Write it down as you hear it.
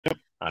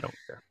I don't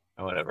care.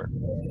 Whatever.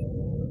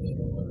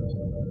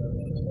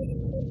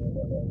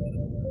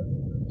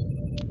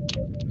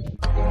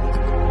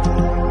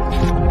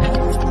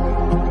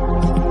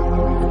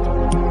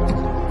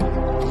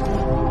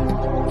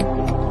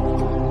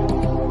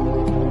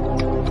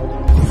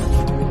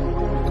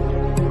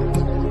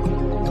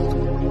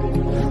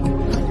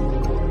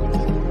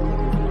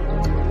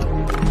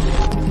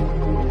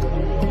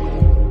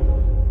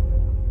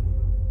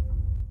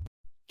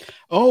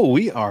 Oh,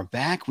 we are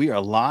back. We are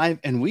live,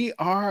 and we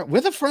are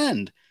with a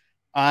friend.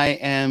 I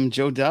am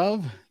Joe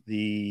Dove,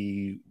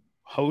 the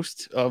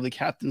host of the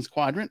Captain's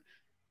Quadrant,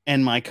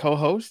 and my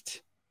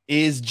co-host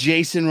is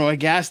Jason Roy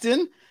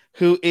Gaston,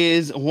 who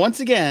is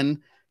once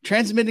again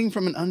transmitting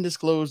from an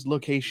undisclosed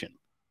location.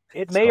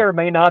 It may or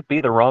may not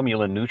be the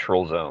Romulan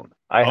neutral zone.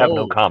 I have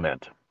no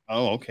comment.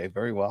 Oh, okay.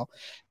 Very well.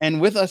 And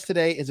with us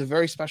today is a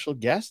very special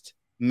guest,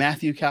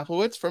 Matthew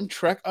Kaplowitz from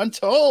Trek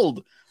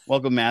Untold.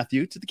 Welcome,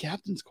 Matthew, to the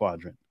Captain's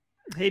Quadrant.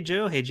 Hey,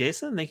 Joe. Hey,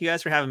 Jason. Thank you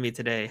guys for having me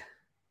today.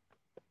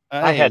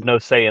 I had no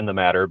say in the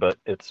matter, but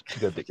it's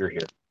good that you're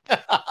here.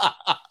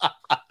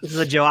 This is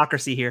a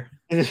Joeocracy here.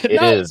 It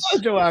is.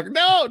 It's not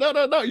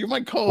no. You're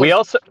my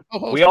co-host.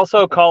 We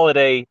also call it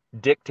a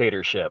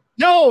dictatorship.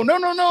 No.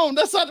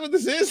 That's not what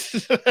this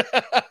is.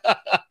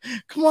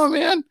 Come on,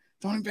 man.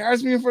 Don't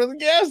embarrass me in front of the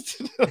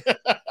guests.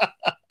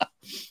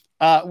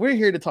 We're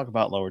here to talk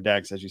about Lower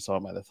Decks, as you saw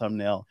by the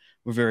thumbnail.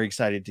 We're very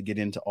excited to get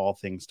into all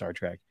things Star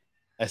Trek,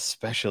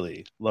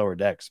 especially Lower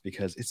Decks,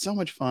 because it's so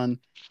much fun.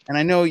 And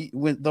I know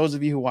with those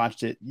of you who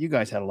watched it, you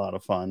guys had a lot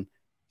of fun.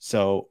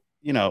 So,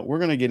 we're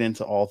going to get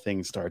into all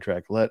things Star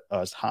Trek. Let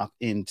us hop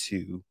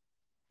into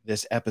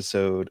this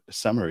episode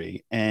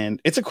summary. And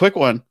it's a quick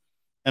one,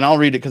 and I'll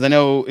read it because I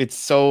know it's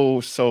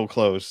so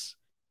close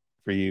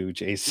for you,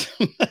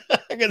 Jason.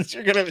 I guess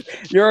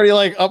you're already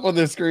like up on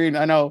the screen.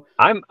 I know.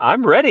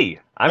 I'm ready.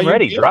 I'm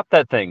ready. Drop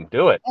that thing.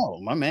 Do it. Oh,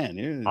 my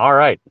man. All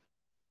right.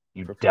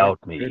 You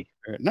doubt me.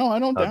 No, I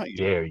don't doubt you.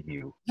 How dare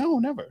you? No,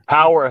 never.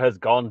 Power has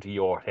gone to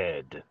your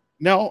head.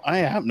 No, I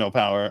have no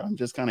power. I'm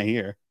just kind of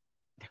here.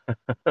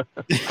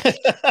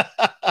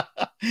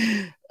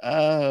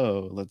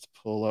 Oh, let's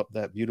pull up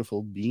that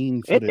beautiful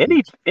bean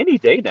footage. Any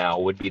day now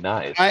would be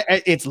nice.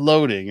 It's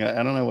loading.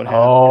 I don't know what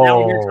happened. Oh, now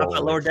we're here to talk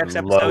about Lower Decks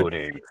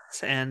loading.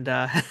 And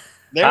there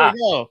we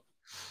go.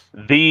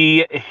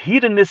 The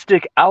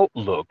hedonistic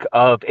outlook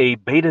of a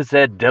Beta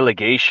Z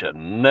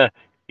delegation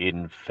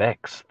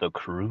infects the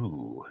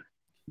crew.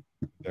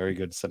 Very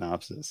good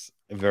synopsis.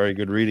 A very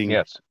good reading.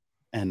 Yes.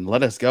 And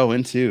let us go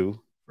into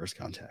First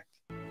Contact.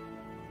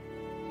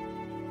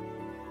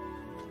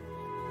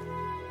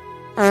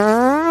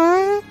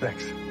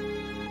 Thanks.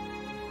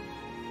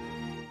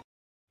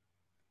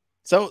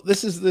 So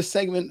this is the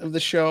segment of the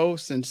show,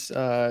 since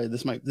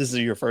this is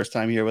your first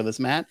time here with us,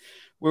 Matt,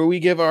 where we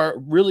give our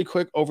really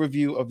quick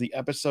overview of the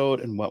episode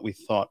and what we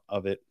thought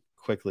of it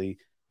quickly.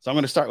 So I'm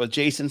going to start with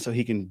Jason so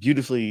he can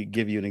beautifully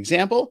give you an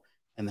example,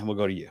 and then we'll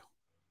go to you.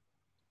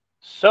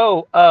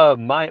 So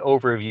my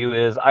overview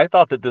is I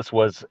thought that this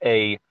was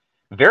a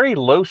very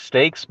low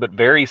stakes but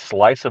very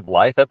slice of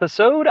life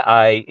episode.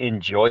 I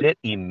enjoyed it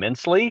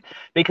immensely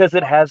because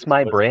it has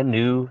my brand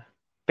new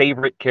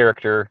favorite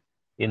character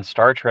in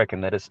Star Trek,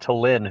 and that is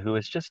T'Lyn, who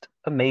is just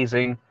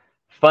amazing,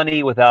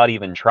 funny without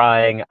even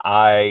trying.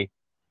 I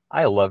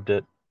loved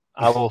it.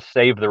 I will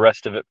save the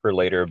rest of it for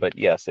later, but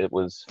yes, it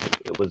was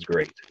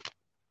great.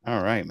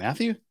 All right,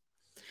 Matthew.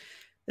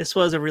 this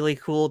was a really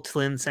cool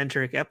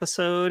T'Lyn-centric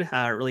episode.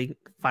 Really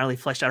finally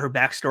fleshed out her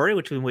backstory,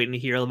 which we've been waiting to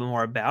hear a little bit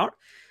more about.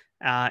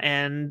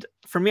 And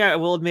for me, I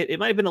will admit, it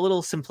might have been a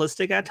little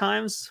simplistic at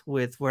times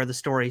with where the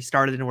story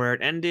started and where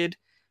it ended.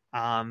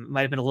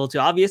 Might have been a little too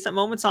obvious at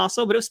moments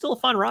also, but it was still a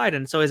fun ride.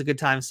 And it's always a good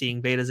time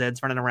seeing Beta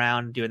Zeds running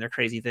around doing their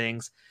crazy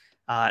things.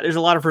 There's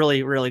a lot of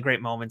really, really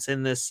great moments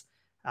in this.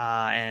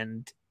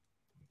 And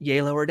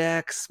yay, Lower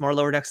Decks. More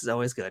Lower Decks is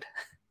always good.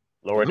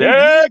 Lower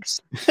Decks!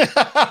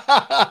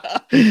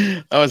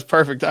 That was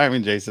perfect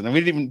timing, Jason. And we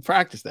didn't even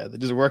practice that. It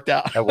just worked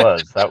out. That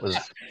was.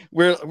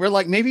 We're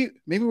like, maybe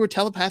we're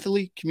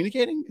telepathically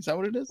communicating. Is that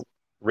what it is?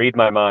 Read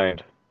my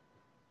mind.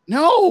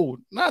 No,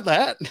 not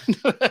that.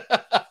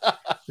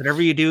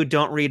 Whatever you do,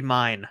 don't read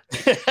mine.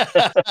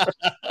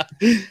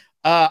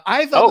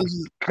 I thought. Oh,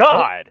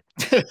 God.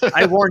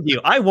 I warned you.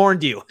 I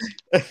warned you.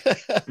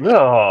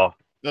 No.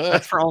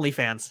 That's for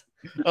OnlyFans.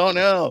 Oh,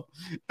 no.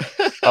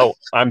 Oh,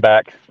 I'm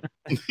back.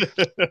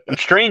 I'm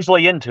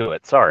strangely into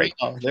it. Sorry.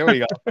 Oh, there we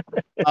go.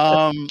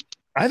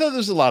 I thought this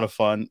was a lot of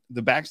fun.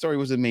 The backstory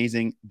was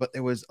amazing, but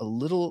there was a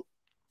little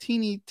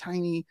teeny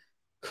tiny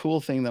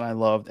cool thing that I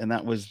loved, and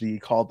that was the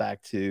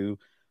callback to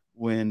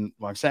when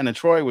Roxana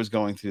Troy was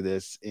going through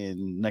this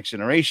in Next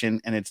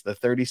Generation, and it's the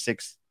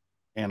 36th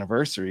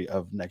anniversary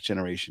of Next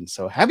Generation.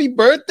 So happy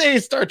birthday,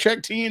 Star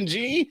Trek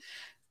TNG!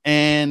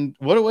 And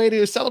what a way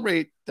to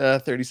celebrate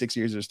 36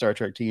 years of Star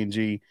Trek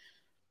TNG,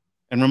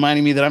 and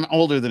reminding me that I'm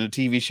older than a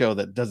TV show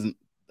that doesn't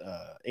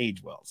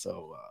age well.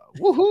 So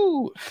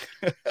woohoo!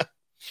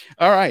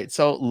 All right,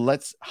 so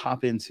let's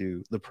hop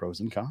into the pros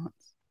and cons.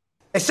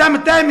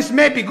 Sometimes it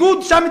may be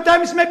good,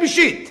 sometimes it may be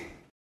shit.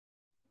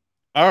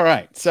 All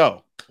right,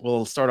 so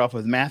we'll start off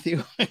with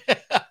Matthew.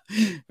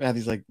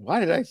 Matthew's like, why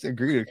did I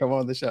agree to come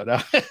on the show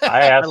now?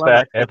 I I ask love that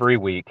that clip. every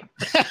week.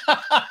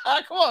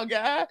 Come on,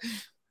 guy.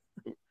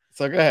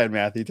 So go ahead,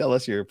 Matthew. Tell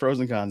us your pros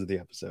and cons of the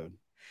episode.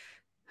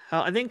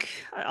 I think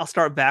I'll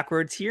start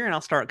backwards here, and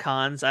I'll start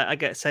cons.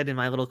 Like I said in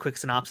my little quick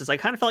synopsis, I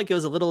kind of felt like it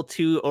was a little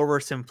too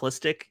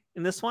oversimplistic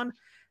in this one.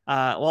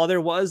 While there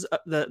was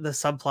the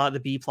subplot, the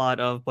B plot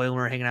of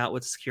Boiler hanging out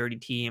with the security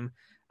team,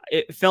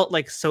 it felt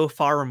like so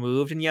far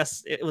removed. And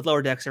yes, with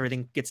Lower Decks,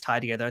 everything gets tied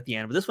together at the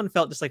end. But this one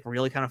felt just like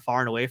really kind of far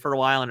and away for a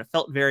while, and it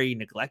felt very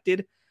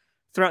neglected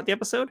throughout the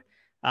episode.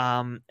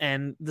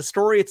 And the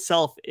story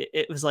itself,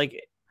 it was like,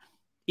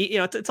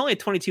 it's only a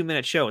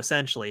 22-minute show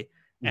essentially.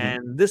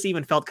 And this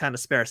even felt kind of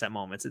sparse at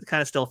moments. It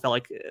kind of still felt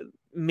like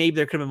maybe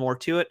there could have been more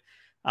to it.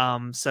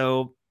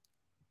 So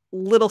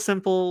little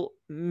simple,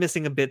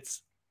 missing a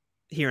bits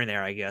here and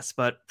there, I guess.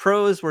 But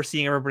pros, we're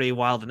seeing everybody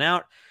wilding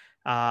out.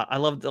 I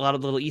loved a lot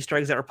of the little Easter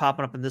eggs that were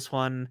popping up in this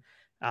one.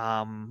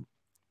 And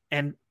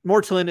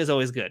more T'Lyn is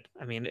always good.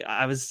 I mean,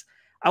 I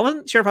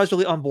wasn't sure if I was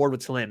really on board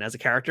with T'Lyn as a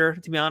character,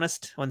 to be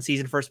honest, when the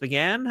season first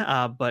began.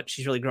 But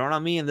she's really grown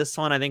on me. And this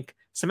one, I think,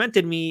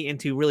 cemented me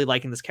into really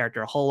liking this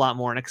character a whole lot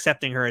more and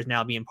accepting her as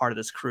now being part of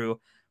this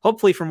crew,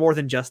 hopefully for more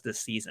than just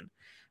this season.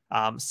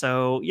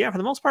 So yeah, for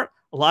the most part,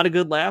 a lot of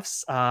good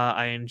laughs.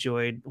 I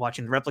enjoyed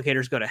watching the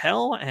replicators go to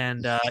hell,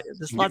 and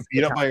this lots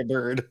beat up by a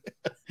bird.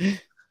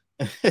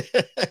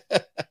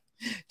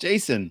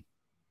 Jason,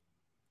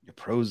 your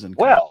pros and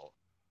cons. Well,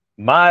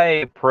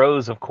 my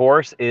pros, of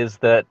course, is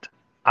that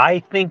I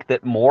think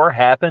that more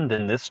happened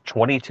in this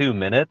 22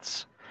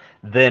 minutes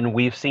than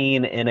we've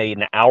seen in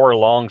an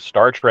hour-long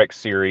Star Trek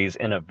series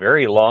in a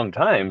very long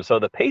time. So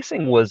the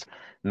pacing was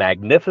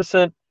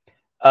magnificent.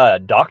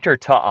 Dr.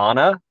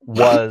 Ta'ana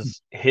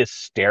was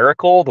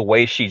hysterical, the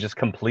way she just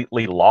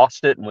completely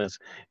lost it and was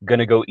going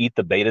to go eat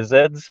the Beta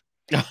Zeds.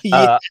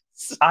 Yes.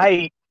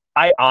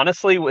 I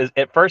honestly was,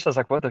 at first I was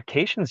like, well, the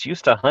Caitians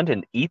used to hunt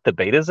and eat the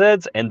Beta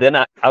Zeds. And then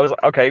I was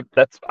like, okay,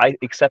 I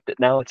accept it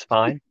now. It's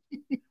fine.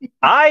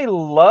 I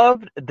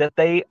loved that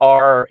they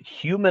are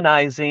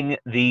humanizing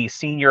the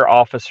senior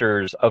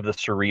officers of the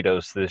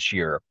Cerritos this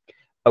year.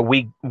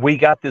 We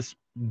got this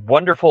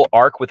wonderful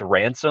arc with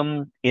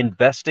Ransom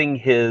investing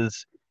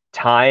his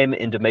time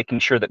into making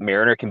sure that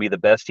Mariner can be the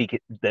best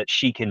that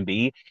she can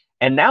be.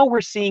 And now we're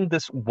seeing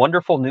this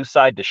wonderful new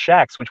side to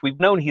Shax, which we've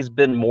known he's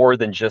been more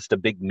than just a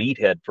big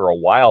meathead for a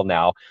while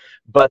now.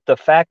 But the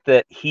fact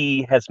that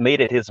he has made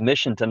it his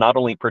mission to not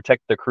only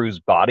protect the crew's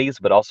bodies,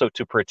 but also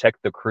to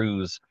protect the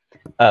crew's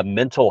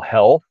mental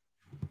health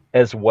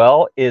as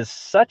well is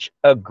such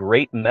a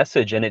great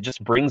message. And it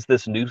just brings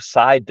this new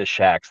side to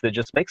Shax that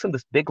just makes him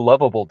this big,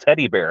 lovable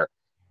teddy bear.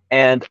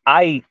 And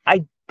I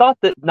thought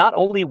that not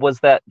only was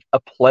that a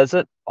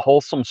pleasant,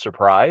 wholesome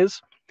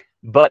surprise,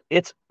 but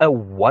it's a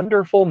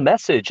wonderful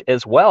message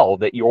as well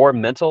that your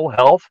mental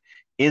health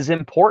is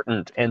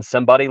important. And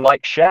somebody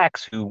like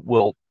Shax, who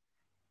will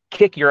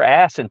kick your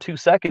ass in 2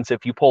 seconds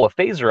if you pull a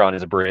phaser on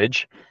his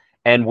bridge,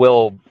 and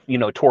will,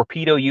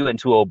 torpedo you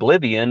into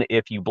oblivion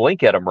if you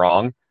blink at him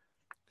wrong,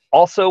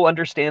 also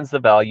understands the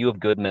value of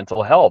good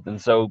mental health.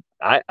 And so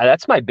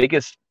that's my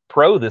biggest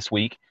pro this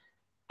week,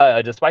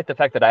 despite the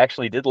fact that I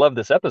actually did love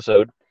this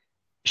episode.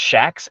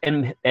 Shax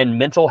and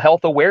mental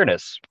health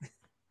awareness.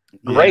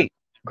 Great.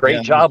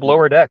 Great job,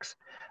 Lower Decks.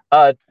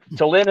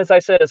 T'Lyn, as I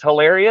said, is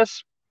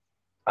hilarious.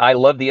 I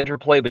love the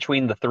interplay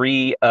between the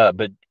three, I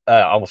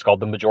almost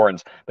called them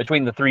Bajorans,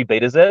 between the three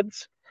Beta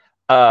Zeds.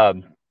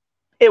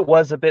 It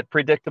was a bit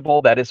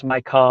predictable. That is my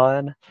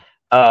con.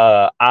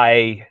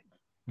 I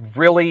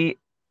really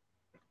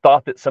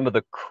thought that some of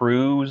the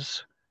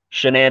crew's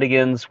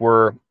shenanigans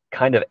were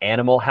kind of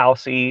Animal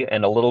Housey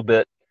and a little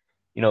bit,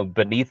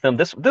 beneath them.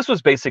 This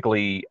was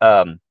basically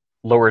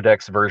Lower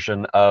Decks'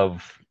 version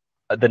of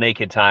The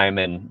Naked Time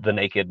and The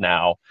Naked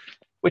Now,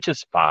 which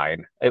is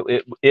fine.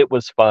 It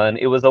was fun.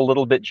 It was a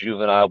little bit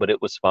juvenile, but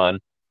it was fun.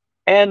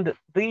 And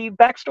the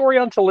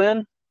backstory on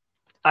T'Lyn,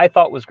 I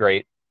thought was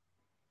great.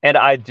 And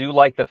I do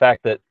like the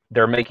fact that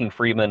they're making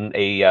Freeman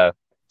a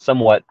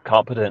somewhat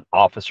competent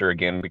officer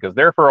again, because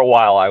there for a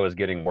while I was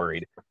getting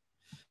worried.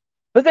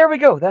 But there we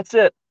go. That's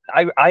it.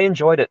 I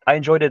enjoyed it. I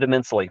enjoyed it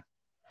immensely.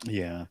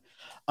 Yeah.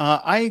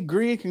 I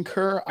agree and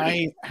concur.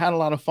 I had a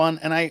lot of fun,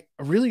 and I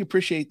really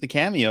appreciate the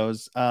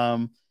cameos.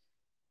 The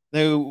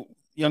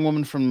young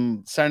woman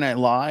from Saturday Night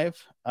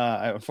Live,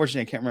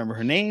 unfortunately, I can't remember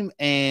her name,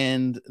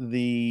 and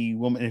the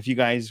woman, if you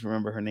guys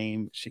remember her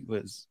name, she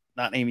was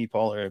not Amy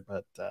Poehler,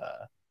 but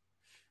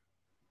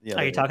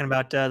are you talking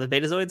about the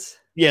Betazoids?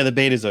 Yeah, the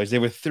Betazoids. They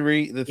were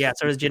three. So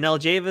there's Janelle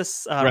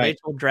Javis, right.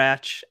 Rachel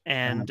Dratch,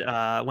 and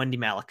Wendy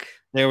Malick.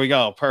 There we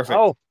go. Perfect.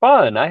 Oh,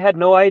 fun. I had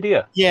no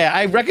idea. Yeah,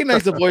 I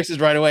recognized the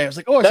voices right away. I was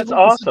like, oh, that's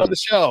awesome. The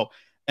show.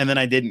 And then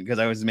I didn't, because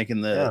I was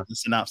making the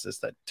synopsis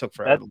that took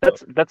forever.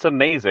 That's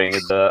amazing.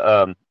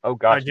 The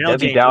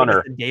Debbie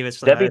Downer.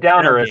 Debbie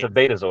Downer is a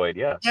Betazoid.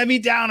 Yeah. Debbie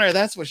Downer.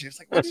 That's what she was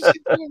like. What is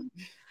she doing?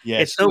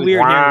 Yeah, it's so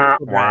weird.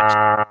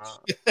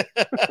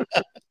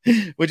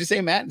 What'd you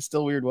say, Matt? It's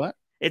still weird. What?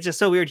 it's just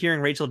so weird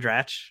hearing Rachel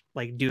Dratch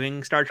like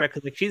doing Star Trek,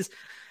 because like she's,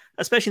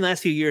 especially in the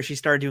last few years, she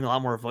started doing a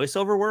lot more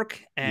voiceover work,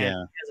 and Yeah. she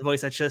has a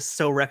voice that's just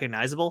so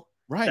recognizable.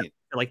 Right.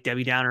 Like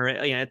Debbie Downer,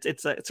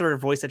 it's a sort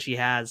of voice that she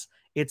has.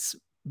 It's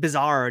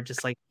bizarre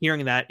just like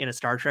hearing that in a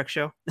Star Trek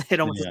show. It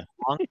almost Yeah.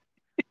 wrong.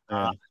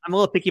 Yeah. I'm a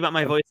little picky about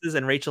my voices,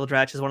 and Rachel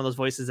Dratch is one of those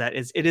voices that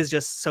is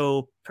just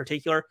so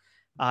particular.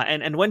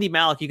 And Wendy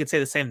Malick, you could say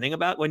the same thing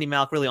about. Wendy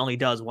Malick really only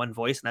does one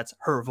voice, and that's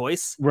her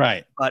voice.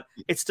 Right. But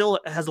it still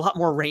has a lot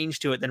more range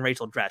to it than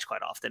Rachel Dratch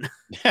quite often.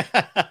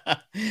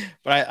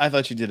 But I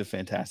thought you did a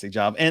fantastic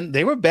job, and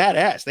they were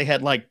badass. They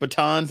had like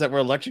batons that were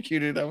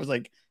electrocuted. I was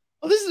like,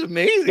 "Oh, this is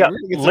amazing!" Yeah,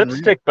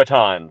 lipstick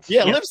batons.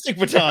 Yeah, lipstick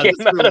batons.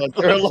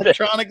 They're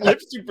electronic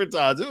lipstick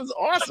batons. It was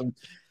awesome.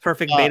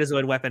 Perfect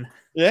Betazoid weapon.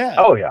 Yeah.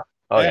 Oh yeah.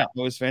 Oh yeah.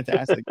 It was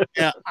fantastic.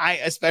 Yeah, I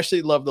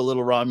especially love the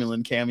little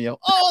Romulan cameo.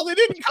 Oh, they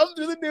didn't come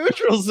to the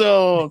neutral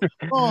zone.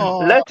 Oh.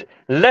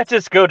 Let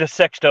us go to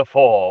Sector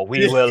 4.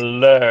 We will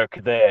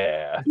lurk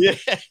there. Yeah.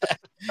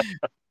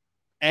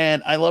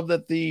 And I love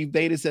that the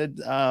Beta said,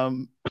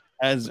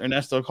 as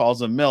Ernesto calls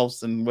them,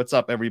 MILFs, and what's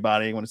up,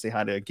 everybody? I want to say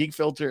hi to Geek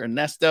Filter,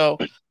 Ernesto,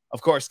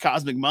 of course,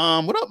 Cosmic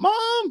Mom. What up,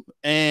 Mom?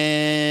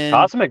 And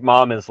Cosmic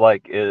Mom is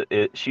like,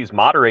 she's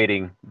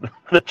moderating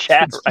the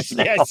chat right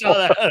now. Yeah, I saw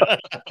that.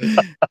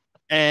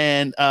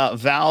 And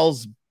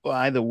Val's,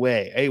 by the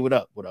way, hey, what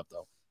up? What up,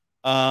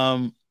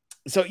 though?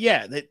 So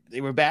yeah,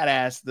 they were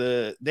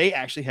badass. They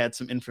actually had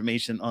some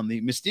information on the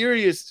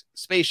mysterious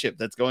spaceship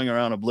that's going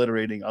around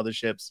obliterating other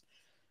ships.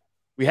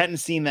 We hadn't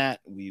seen that.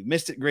 We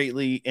missed it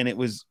greatly, and it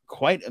was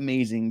quite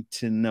amazing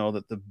to know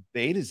that the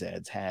Beta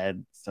Zeds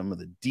had some of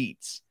the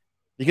deets,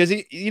 because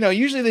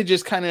usually they're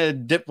just kind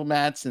of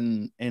diplomats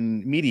and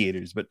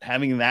mediators, but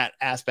having that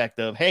aspect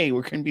of, hey,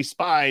 we're going to be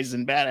spies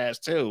and badass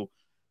too,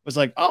 was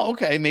like, oh,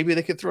 okay, maybe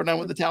they could throw down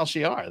with the Tal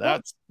Shiar.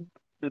 That's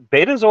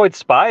Betazoid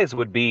spies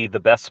would be the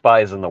best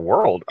spies in the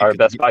world, or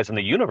best spies in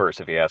the universe,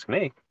 if you ask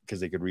me.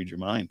 Because they could read your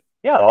mind.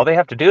 Yeah, all they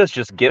have to do is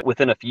just get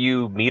within a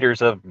few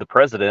meters of the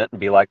president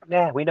and be like,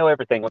 nah, we know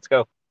everything. Let's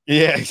go.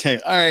 Yeah,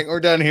 exactly. All right, we're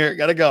done here.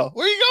 Gotta go.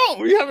 Where you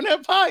going? We haven't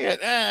had pie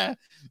yet.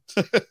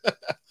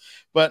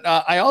 But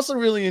I also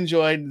really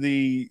enjoyed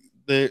the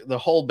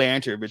whole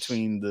banter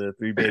between the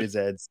three Beta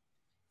Zeds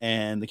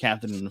and the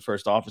captain and the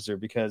first officer,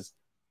 because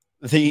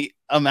the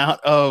amount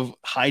of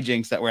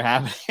hijinks that were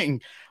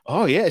happening.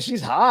 Oh yeah,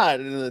 she's hot,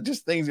 and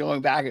just things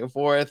going back and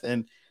forth,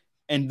 and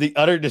the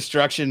utter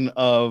destruction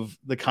of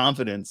the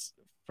confidence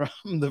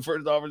from the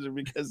first officer,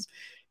 because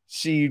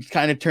she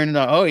kind of turned it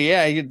on. Oh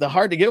yeah, the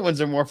hard to get ones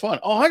are more fun.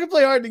 Oh, I can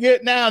play hard to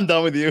get. Now I'm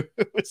done with you.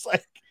 It was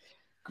like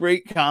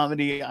great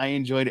comedy. I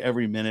enjoyed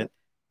every minute.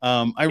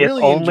 I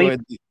really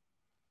enjoyed.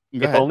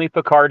 If only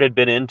Picard had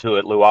been into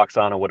it, Lou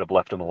Oksana would have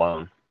left him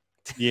alone.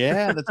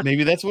 Yeah,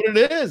 maybe that's what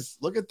it is.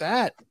 Look at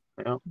that.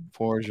 Yeah.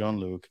 Poor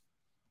Jean-Luc.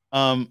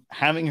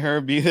 Having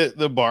her be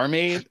the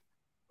barmaid,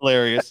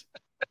 hilarious.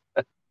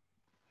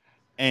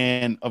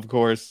 And of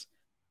course,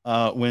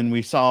 when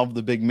we solved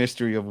the big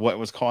mystery of what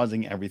was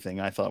causing everything,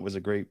 I thought was a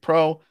great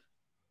pro,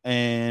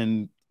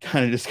 and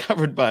kind of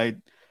discovered by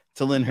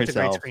T'Lyn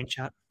herself. A great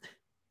screenshot.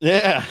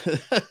 Yeah.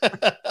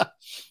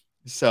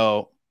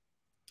 So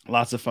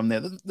lots of fun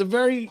there. The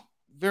very,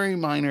 very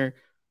minor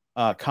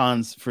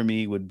cons for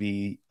me would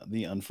be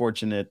the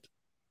unfortunate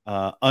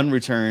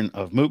unreturn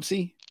of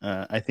Moopsy.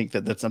 I think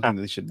that's something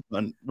that they should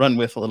run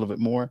with a little bit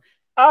more.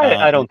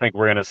 I don't think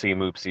we're going to see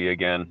Moopsy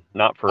again.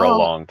 Not for a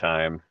long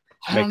time.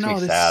 Makes me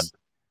sad.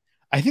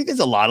 I think there's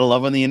a lot of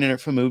love on the internet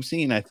for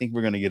Moopsy, and I think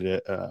we're going to get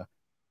a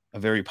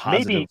very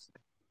positive.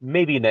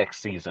 Maybe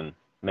next season.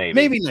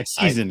 Maybe next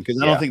season,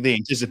 because I don't think they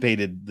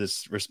anticipated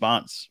this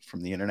response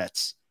from the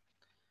internets.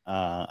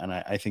 And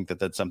I think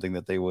that's something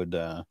that they would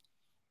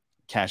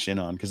cash in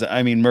on, because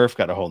I mean, Murph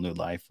got a whole new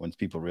life once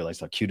people realized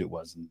how cute it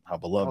was and how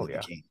beloved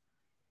it became.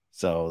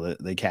 So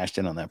they cashed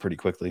in on that pretty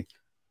quickly.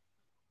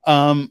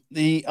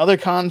 The other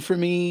con for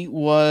me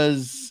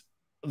was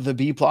the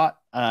B plot.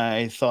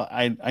 I thought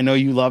I know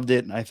you loved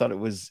it, and I thought it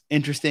was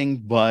interesting,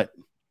 but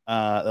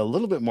a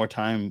little bit more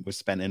time was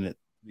spent in it,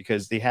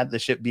 because they had the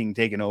ship being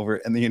taken over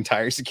and the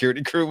entire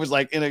security crew was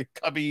like in a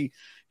cubby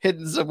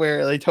hidden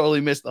somewhere. They totally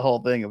missed the whole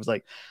thing. It was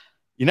like,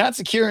 you're not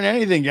securing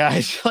anything,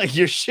 guys. Like,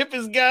 your ship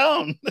is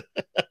gone.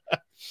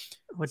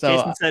 What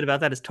Jason said about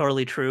that is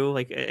totally true.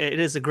 Like, it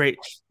is a great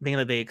thing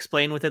that they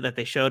explain with it, that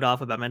they showed off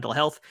about mental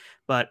health,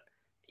 but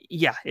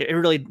yeah, it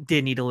really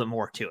did need a little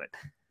more to it.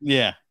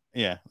 Yeah.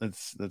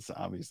 That's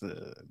obvious.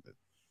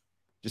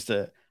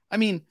 I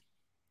mean,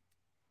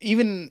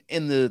 even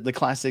in the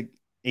classic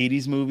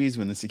 80s movies,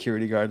 when the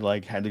security guard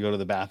like had to go to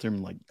the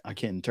bathroom, like I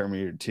can't in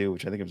Terminator 2,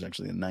 which I think it was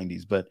actually in the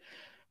 90s, but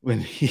when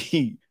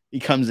he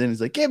comes in, he's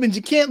like, Gibbons,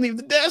 you can't leave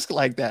the desk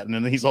like that, and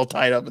then he's all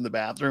tied up in the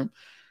bathroom.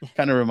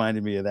 Kind of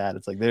reminded me of that.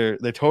 It's like they're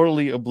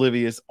totally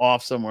oblivious,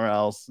 off somewhere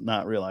else,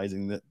 not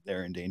realizing that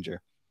they're in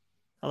danger.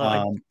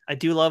 Although I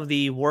do love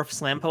the Worf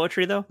slam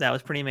poetry, though. That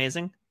was pretty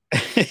amazing.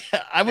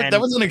 That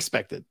was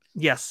unexpected.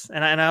 Yes,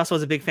 and I also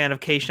was a big fan of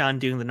Keishan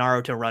doing the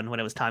Naruto run when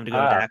it was time to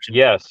go into action.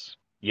 Yes.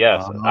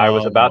 I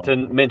was about to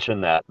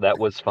mention that. That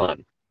was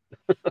fun.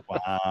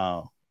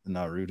 Wow.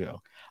 Naruto.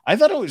 I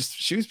thought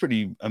she was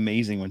pretty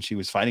amazing when she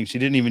was fighting. She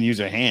didn't even use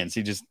her hands.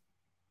 She just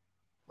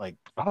like,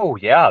 Oh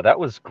yeah, that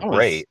was that was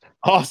great.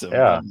 awesome.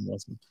 Yeah. That was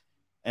awesome.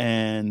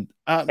 And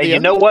Hey, you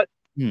know what?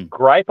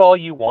 Gripe all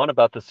you want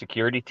about the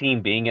security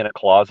team being in a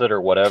closet or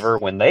whatever.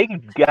 When they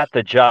got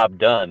the job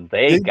done,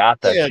 they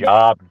got the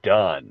job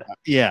done.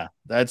 Yeah,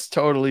 that's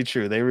totally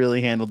true. They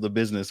really handled the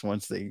business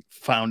once they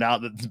found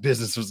out that the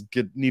business was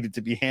needed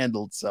to be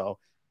handled. So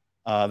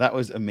that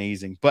was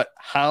amazing. But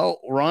how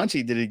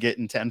raunchy did it get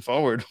in 10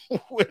 Forward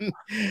when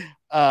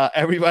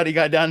everybody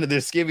got down to their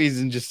skivvies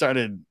and just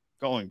started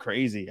going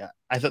crazy?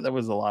 I thought that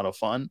was a lot of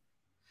fun.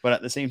 But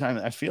at the same time,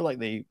 I feel like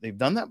they've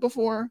done that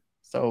before.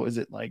 So is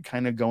it like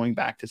kind of going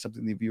back to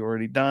something that you've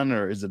already done,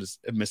 or is it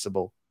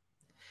admissible?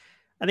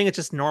 I think it's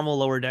just normal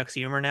Lower Decks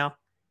humor now.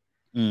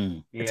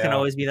 It's going to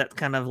always be that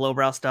kind of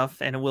lowbrow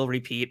stuff, and it will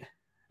repeat.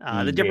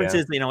 The difference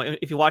is,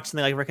 if you watch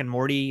something like Rick and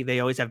Morty,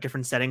 they always have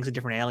different settings and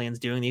different aliens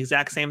doing the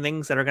exact same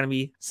things that are going to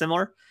be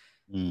similar.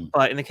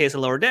 But in the case of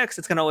Lower Decks,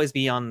 it's going to always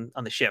be on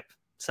the ship.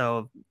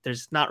 So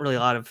there's not really a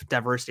lot of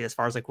diversity as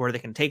far as like where they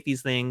can take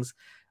these things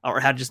or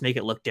how to just make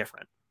it look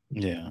different.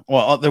 Yeah.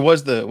 Well, there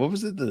was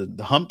the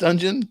hump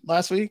dungeon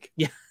last week.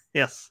 Yeah.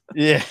 Yes.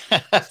 Yeah.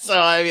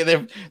 So I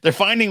mean, they're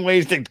finding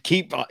ways to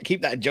keep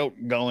that joke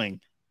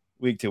going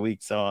week to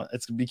week. So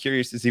it's gonna be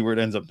curious to see where it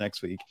ends up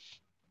next week.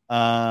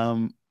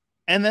 And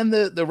then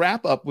the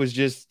wrap up was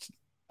just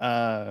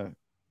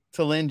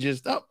Lynn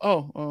just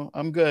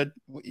I'm good.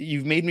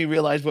 You've made me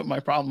realize what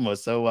my problem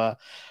was. So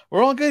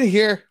we're all good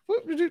here.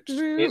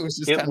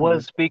 It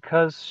was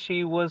because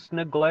she was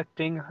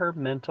neglecting her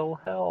mental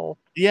health.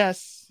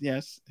 Yes.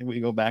 We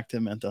go back to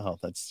mental health.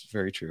 That's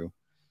very true.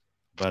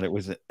 But it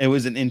was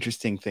an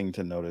interesting thing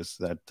to notice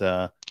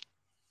that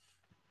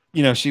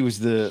she was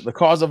the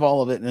cause of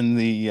all of it and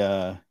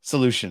the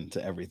solution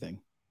to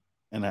everything.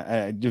 And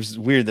it was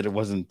weird that it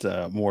wasn't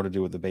more to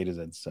do with the Beta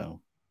Z.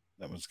 So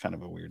that was kind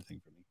of a weird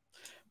thing for me.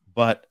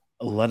 But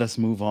let us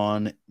move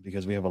on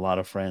because we have a lot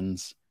of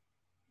friends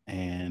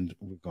and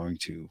we're going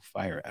to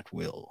fire at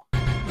will.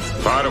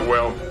 Fire at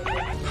will.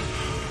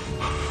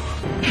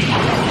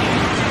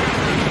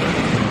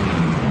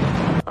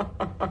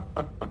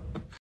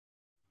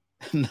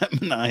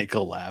 That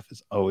maniacal laugh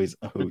is always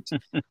a hoot.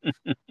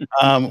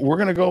 We're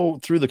going to go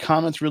through the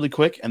comments really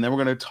quick and then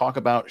we're going to talk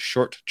about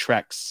short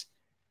treks.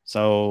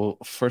 So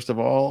first of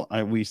all,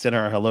 we said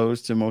our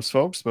hellos to most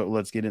folks, but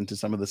let's get into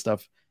some of the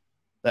stuff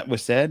that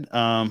was said.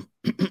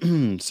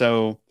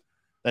 So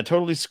that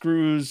totally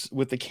screws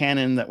with the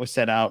canon that was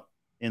set out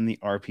in the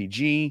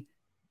RPG.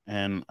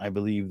 And I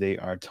believe they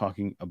are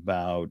talking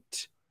about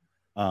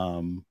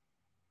the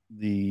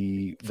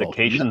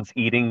Vacations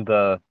eating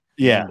the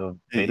Beta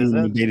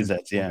Zs?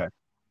 Zs, yeah. Okay.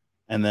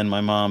 And then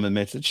my mom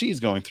admits that she's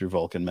going through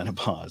Vulcan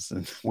menopause.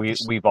 And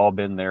we've all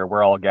been there.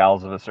 We're all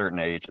gals of a certain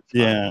age.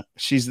 Yeah,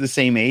 she's the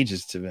same age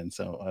as to Lynn.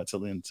 So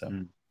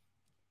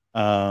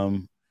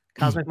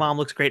Cosmic Mom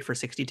looks great for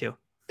 62.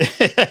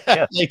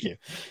 Yes. Thank you.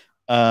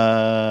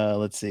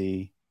 Let's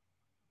see.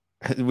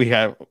 We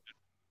have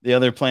the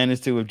other plan is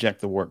to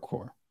eject the warp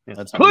core.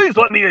 Please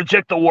let me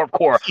eject the warp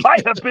core. I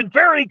have been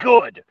very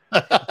good.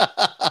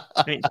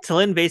 I mean,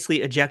 T'Lyn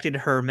basically ejected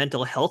her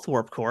mental health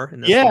warp core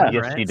in this one,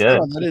 yes, right? She did.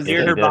 So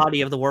cleared her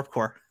body of the warp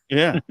core.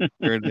 Yeah,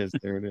 there it is.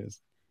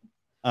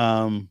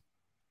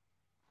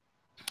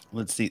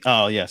 Let's see.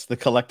 Oh, yes, the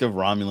collective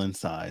Romulan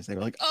sighs. They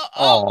were like,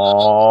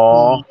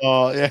 oh,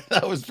 yeah,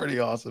 that was pretty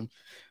awesome.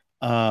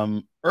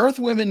 Earth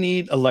women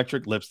need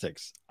electric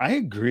lipsticks. I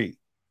agree.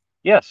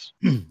 Yes.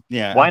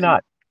 Yeah. Why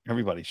not?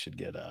 Everybody should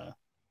get an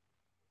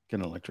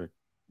electric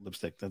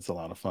lipstick. That's a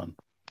lot of fun.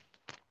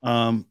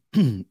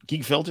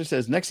 Geek Filter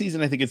says next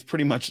season I think it's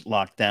pretty much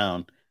locked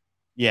down.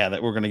 Yeah,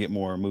 that we're gonna get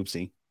more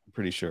Moopsy. I'm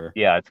pretty sure.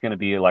 Yeah, it's gonna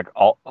be like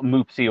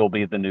Moopsy will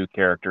be the new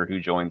character who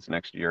joins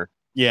next year.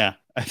 Yeah,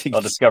 I think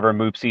they'll discover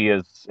Moopsy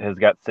has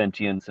got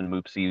sentience and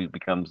Moopsy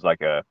becomes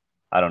like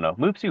I don't know.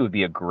 Moopsy would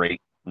be a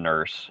great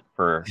nurse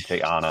for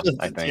Tiana,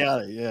 I think.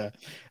 Yeah.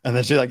 And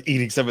then she's like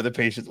eating some of the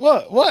patients.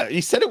 What?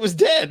 He said it was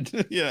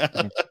dead.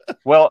 Yeah.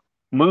 Well,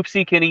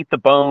 Moopsy can eat the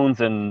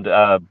bones and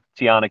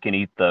Tiana can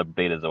eat the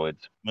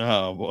betazoids.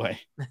 Oh boy.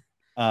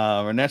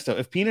 Ernesto,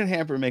 if Peanut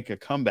Hamper make a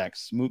comeback,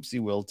 Smoopsy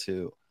will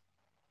too.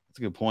 That's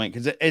a good point.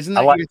 Because isn't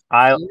that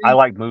I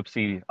like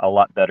Moopsy a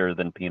lot better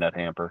than Peanut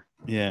Hamper.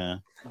 Yeah.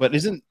 But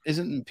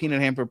isn't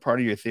Peanut Hamper part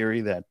of your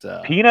theory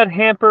that Peanut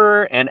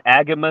Hamper and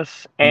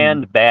Agamus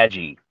and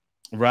Badgie?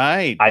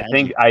 Right. I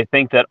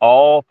think that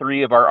all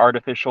three of our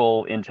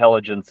artificial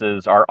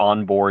intelligences are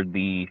on board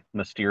the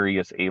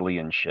mysterious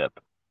alien ship.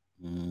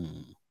 Do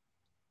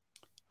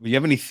you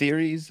have any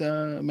theories,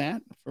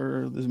 Matt,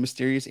 for this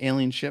mysterious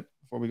alien ship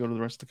before we go to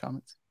the rest of the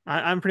comments?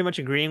 I'm pretty much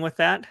agreeing with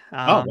that.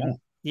 Wow.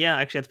 Yeah,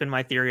 actually, that's been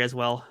my theory as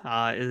well.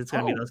 It's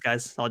going to be those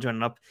guys all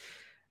joining up.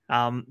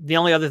 The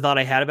only other thought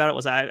I had about it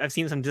was I've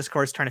seen some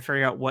discourse trying to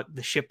figure out what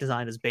the ship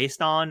design is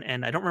based on,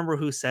 and I don't remember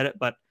who said it,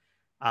 but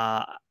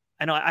I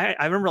know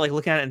I remember like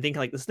looking at it and thinking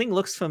like this thing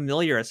looks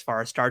familiar as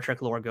far as Star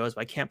Trek lore goes,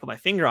 but I can't put my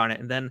finger on it.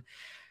 And then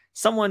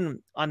someone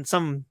on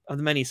some of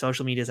the many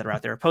social medias that are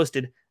out there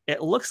posted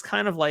it looks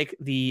kind of like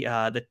the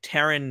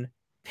Terran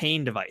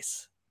pain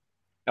device.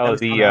 Oh,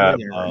 the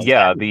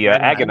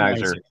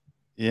agonizer.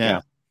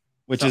 Yeah.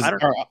 Which So is I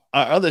don't- our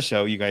other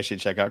show you guys should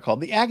check out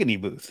called The Agony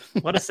Booth.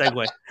 What a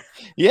segue.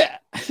 Yeah.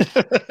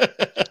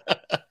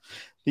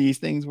 These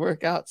things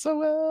work out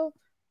so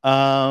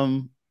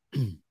well.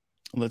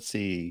 Let's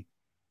see.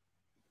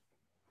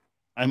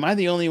 Am I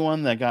the only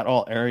one that got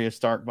all Arya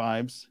Stark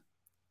vibes?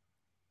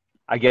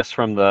 I guess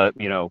from the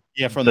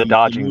From the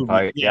dodging movie.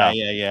 fight.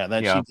 Yeah.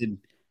 That Yeah.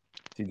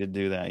 she did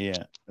do that.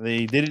 Yeah.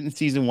 They did it in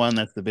season 1.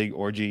 That's the big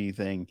orgy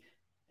thing.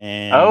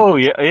 And Oh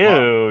yeah,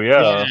 ew,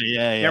 yeah.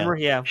 Remember?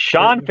 Yeah.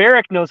 Sean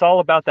Ferrick knows all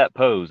about that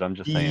pose. I'm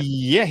just saying.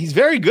 Yeah, he's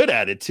very good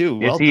at it too.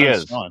 Yes, Well he done,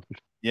 is. Sean.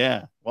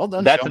 Yeah, well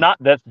done. That Sean.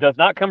 does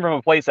not come from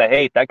a place of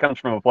hate. That comes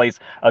from a place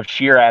of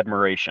sheer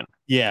admiration.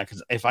 Yeah,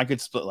 because if I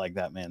could split like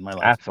that, man, my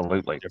life Absolutely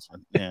would be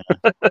different. Yeah,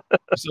 I'm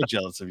so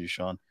jealous of you,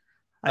 Sean.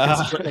 I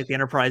can split like the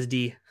Enterprise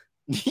D.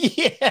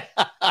 Yeah,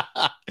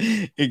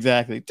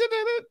 exactly.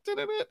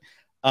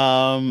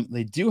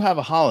 They do have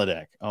a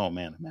holodeck. Oh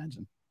man,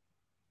 imagine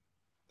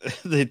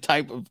the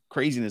type of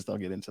craziness they'll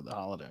get into the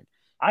holodeck.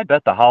 I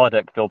bet the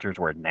holodeck filters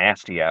were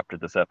nasty after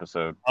this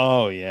episode.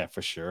 Oh yeah,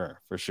 for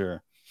sure.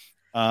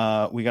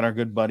 We got our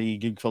good buddy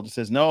Geek Filter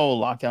says no,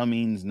 lockdown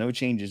means no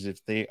changes.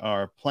 If they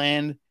are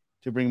planned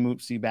to bring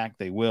Moopsie back,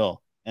 they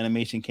will.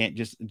 Animation can't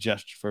just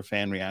adjust for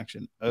fan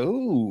reaction.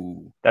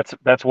 Oh, that's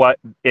what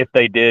if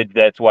they did.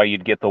 That's why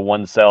you'd get the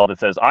one cell that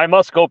says I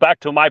must go back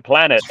to my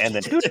planet, and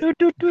then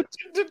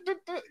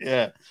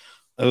yeah.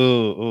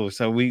 Oh,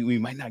 so we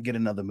might not get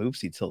another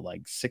Moopsie till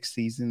like 6th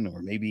season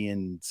or maybe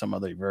in some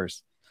other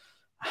verse.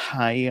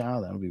 Yeah,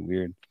 that'll be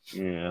weird.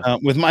 Yeah.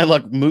 With my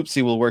luck,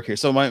 Moopsie will work here.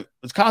 So my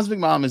Cosmic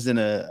Mom is in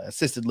a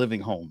assisted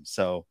living home.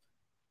 So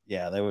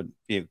yeah, that would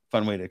be a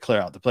fun way to clear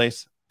out the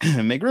place.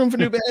 Make room for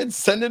new beds.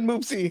 Send in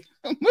Moopsie.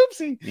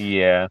 Moopsie.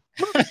 Yeah.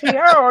 Moopsie,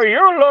 oh,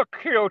 you look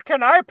cute.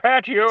 Can I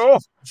pet you?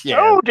 Yeah.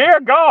 Oh dear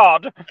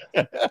God.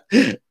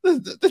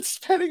 It's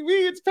petting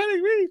me. It's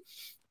petting me.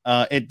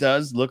 It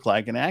does look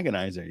like an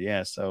agonizer.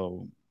 Yeah.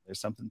 So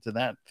there's something to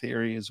that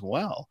theory as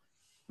well.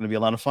 Going to be a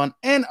lot of fun.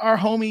 And our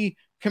homie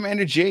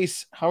Commander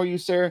Jace, how are you,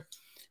 sir?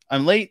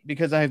 I'm late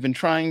because I have been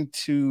trying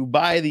to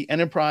buy the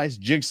Enterprise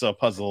jigsaw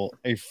puzzle.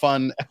 A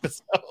fun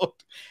episode.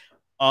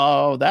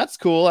 Oh, that's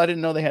cool. I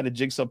didn't know they had a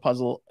jigsaw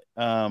puzzle.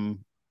 I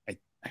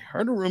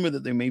heard a rumor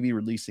that they may be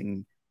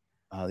releasing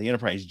the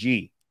Enterprise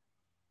G.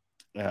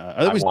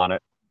 I want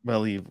it.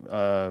 Believe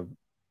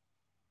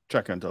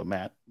Trek Untold,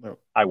 Matt.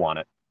 I want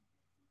it.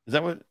 Is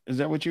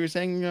that what you were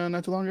saying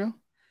not too long ago?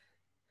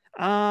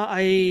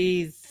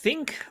 I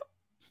think,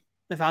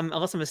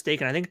 unless I'm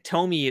mistaken, I think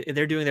Tomy,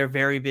 they're doing their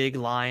very big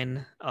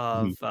line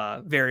of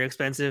very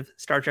expensive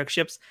Star Trek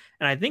ships,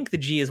 and I think the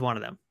G is one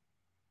of them.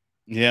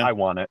 Yeah, I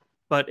want it.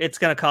 But it's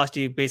going to cost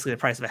you basically the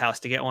price of a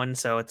house to get one,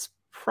 so it's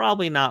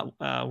probably not.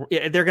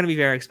 They're going to be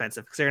very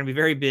expensive because they're going to be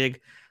very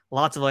big,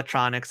 lots of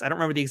electronics. I don't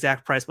remember the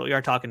exact price, but we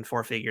are talking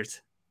 4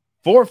 figures.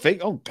 4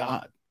 figures? Oh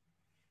God.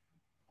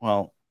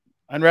 Well,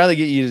 I'd rather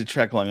get you to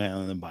Trek Long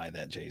Island than buy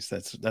that, Jace.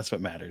 That's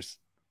what matters.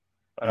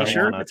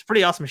 Sure, it's a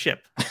pretty awesome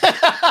ship.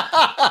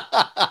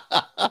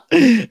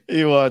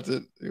 He wants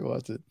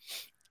it.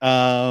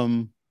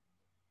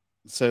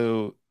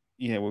 So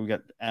yeah, we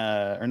got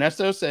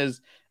Ernesto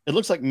says it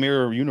looks like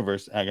Mirror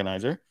Universe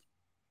Agonizer,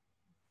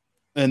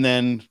 and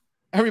then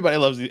everybody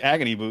loves the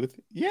Agony Booth.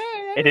 Yeah,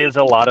 it is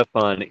a lot of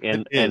fun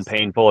and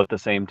painful at the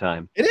same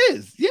time. It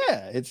is.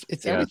 Yeah, it's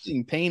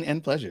everything, pain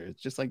and pleasure.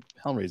 It's just like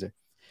Hellraiser.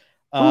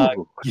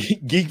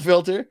 Geek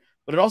Filter,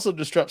 but it also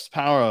disrupts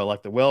power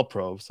like the Well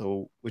probe,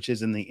 which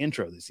is in the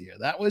intro this year.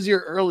 That was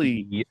your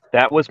early.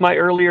 That was my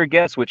earlier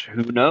guess. Which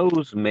who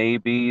knows?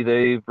 Maybe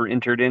they've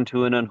entered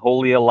into an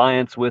unholy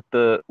alliance with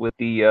the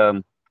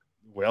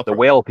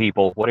whale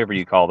people, whatever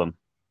you call them,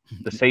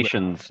 the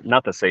Sations,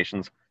 not the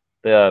Sations,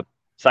 the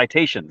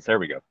Citations. There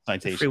we go.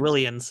 Citations. Free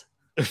Willians.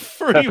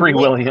 Free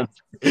Williams.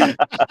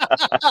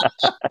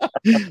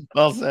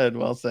 Well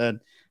said.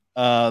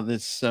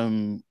 There's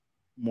some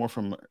more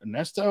from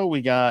Ernesto.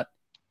 We got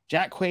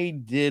Jack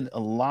Quaid did a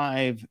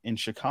live in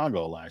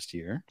Chicago last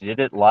year. Did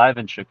it live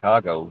in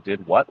Chicago?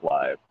 Did what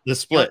live? The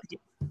Split.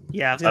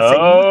 Yeah, I was gonna say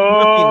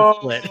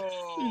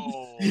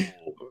The Split.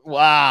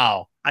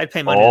 Wow. I'd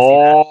pay money to see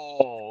that.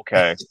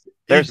 Okay.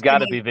 There's got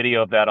to be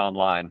video of that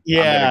online.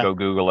 Yeah. I'm gonna go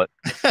Google it.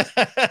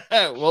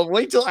 Well,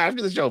 wait till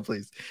after the show,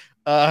 please.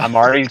 I'm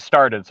already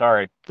started.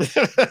 Sorry.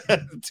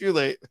 Too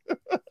late.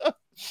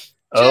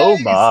 Oh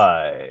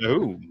my.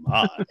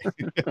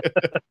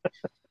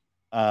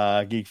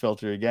 Geek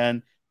Filter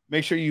again.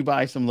 Make sure you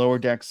buy some Lower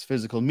Decks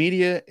physical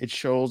media. It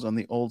shows on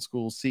the old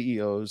school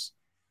CEOs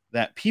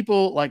that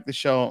people like the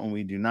show and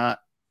we do not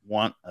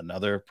want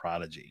another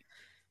Prodigy.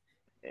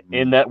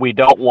 In that we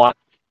don't want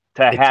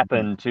to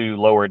happen to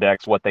Lower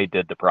Decks what they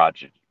did to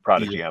Prodigy,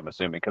 yeah. I'm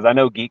assuming. Because I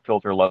know Geek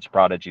Filter loves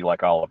Prodigy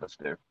like all of us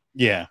do.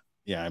 Yeah,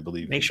 I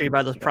believe. Make sure you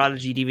buy those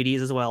Prodigy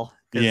DVDs as well.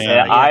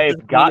 Yeah,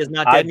 I've got. Is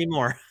not dead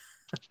anymore.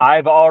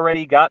 I've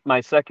already got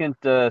my second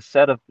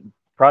set of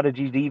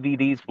Prodigy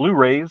DVDs,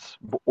 Blu-rays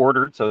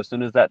ordered. So as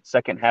soon as that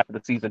second half of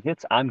the season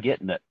hits, I'm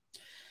getting it.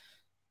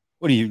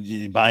 What do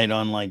you buy it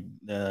on like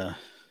the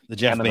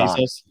Jeff Amazon.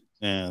 Bezos?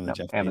 Yeah, the No,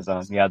 Jeff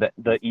Amazon. Bezos. Yeah,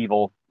 the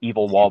evil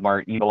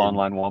Walmart, evil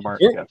online Walmart.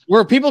 Yes.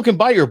 Where people can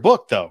buy your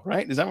book, though,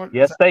 right? Is that what?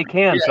 Yes, they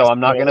can. Yes. So I'm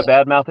not going to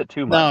badmouth it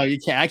too much. No, you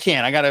can't. I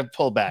can't. I got to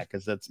pull back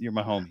because you're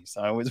my homie.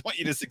 So I always want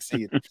you to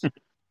succeed.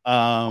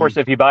 Of course,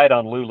 if you buy it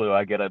on Lulu,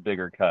 I get a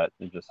bigger cut.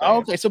 Just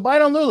okay, so buy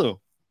it on Lulu.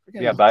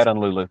 Yeah, buy it on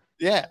Lulu.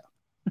 Yeah,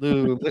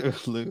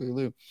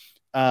 Lulu.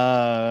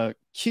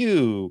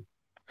 Q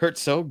hurt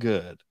so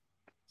good.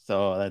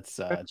 So that's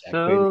Jack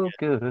so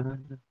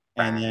good.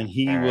 And then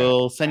he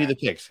will send you the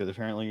pics because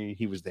apparently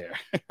he was there.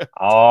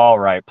 All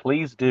right,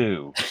 please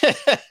do.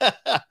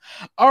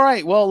 All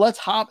right, well, let's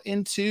hop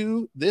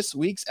into this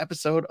week's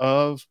episode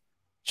of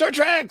Short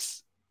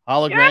Tracks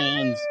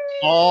Holograms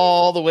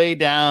all the way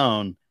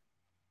down.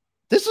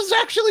 This was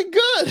actually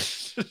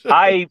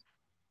good.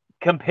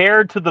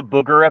 Compared to the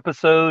Booger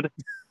episode,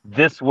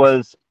 this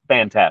was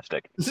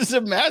fantastic. This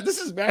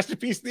is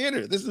masterpiece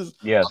theater. This is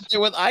up there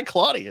with I,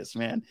 Claudius,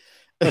 man.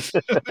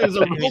 There's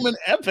a Roman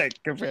epic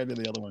compared to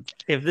the other ones.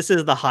 If this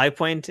is the high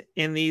point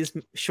in these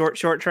short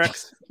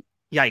treks,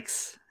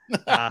 yikes!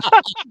 Yeah.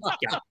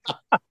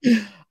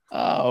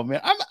 Oh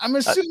man, I'm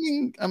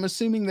assuming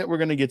that we're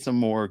gonna get some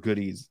more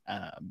goodies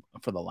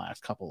for the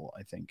last couple.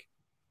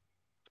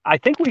 I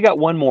think we got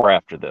one more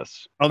after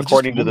this,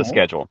 according to the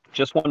schedule.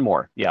 Just one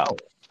more. Yeah. Oh,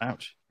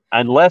 ouch.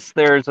 Unless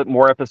there's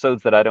more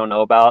episodes that I don't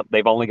know about,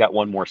 they've only got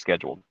one more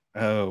scheduled.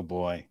 Oh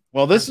boy.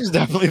 Well, this is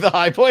definitely the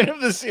high point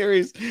of the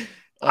series.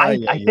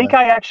 I think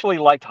I actually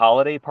liked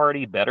Holiday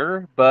Party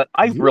better, but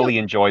I really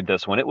enjoyed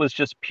this one. It was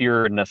just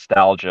pure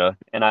nostalgia,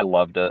 and I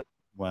loved it.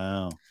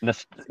 Wow.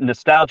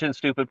 Nostalgia and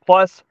stupid.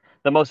 Plus,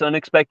 the most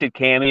unexpected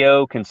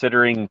cameo,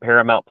 considering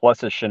Paramount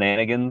Plus's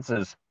shenanigans,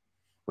 is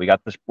we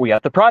got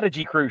the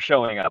Prodigy crew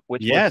showing up,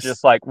 which was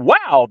just like,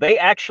 wow, they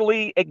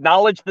actually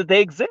acknowledge that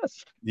they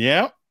exist.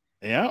 Yeah.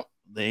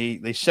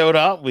 They showed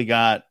up. We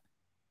got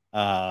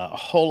a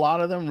whole lot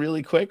of them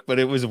really quick, but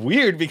it was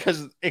weird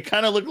because it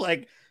kind of looked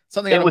like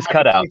something. It was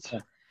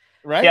cutouts,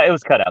 right? Yeah, it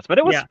was cutouts, but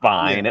it was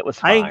fine. It was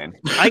fine.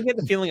 I get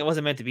the feeling it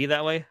wasn't meant to be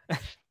that way.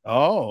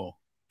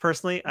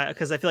 Personally,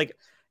 because I feel like,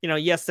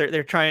 yes,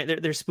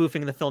 they're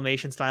spoofing the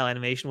Filmation style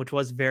animation, which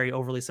was very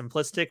overly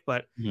simplistic,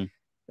 but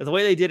the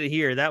way they did it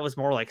here, that was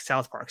more like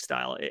South Park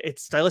style.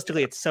 It's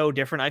stylistically, it's so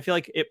different. I feel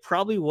like it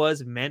probably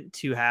was meant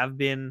to have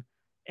been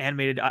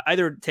animated,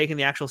 either taking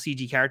the actual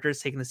CG characters,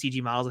 taking the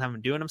CG models and having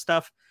them doing them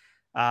stuff,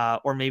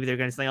 or maybe they're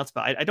getting something else.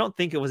 But I don't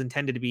think it was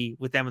intended to be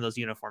with them in those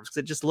uniforms because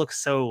it just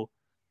looks so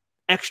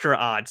extra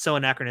odd, so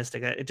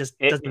anachronistic. It just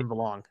doesn't even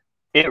belong.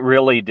 It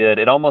really did.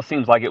 It almost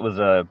seems like it was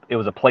a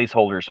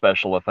placeholder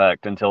special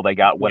effect until they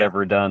got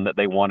whatever done that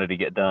they wanted to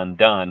get done.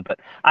 But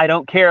I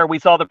don't care. We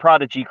saw the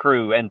Prodigy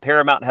crew, and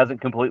Paramount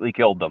hasn't completely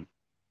killed them.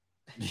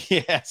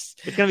 Yes,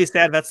 it's gonna be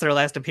sad. That's their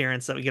last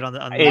appearance that we get on the.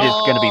 It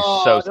is gonna be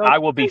so. I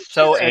will be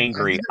so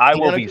angry. I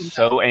will be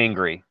so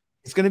angry.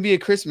 It's gonna be a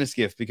Christmas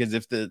gift because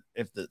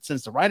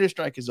since the writer's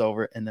strike is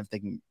over, and if they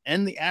can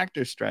end the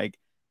actor strike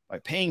by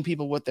paying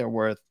people what they're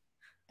worth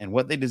and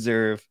what they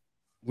deserve,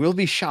 we'll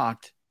be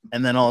shocked.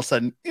 And then all of a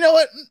sudden, you know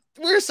what?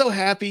 We're so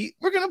happy.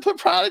 We're going to put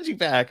Prodigy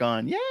back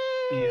on. Yay!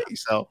 Yeah.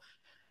 So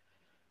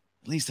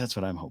at least that's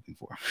what I'm hoping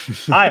for.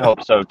 I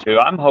hope so, too.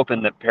 I'm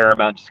hoping that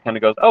Paramount just kind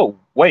of goes, oh,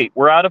 wait,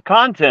 we're out of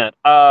content.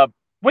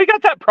 We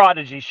got that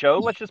Prodigy show.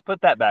 Let's just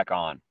put that back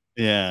on.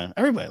 Yeah,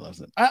 everybody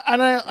loves it.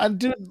 I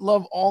did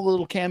love all the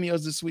little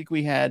cameos this week.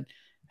 We had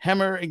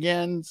Hemmer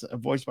again,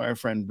 voiced by our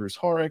friend Bruce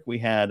Horick. We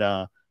had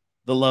the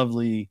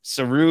lovely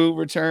Saru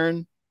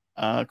return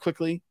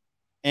quickly.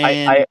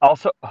 And I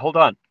also hold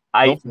on.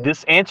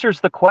 This answers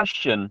the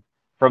question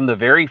from the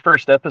very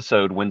first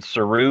episode when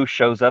Saru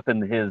shows up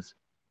in his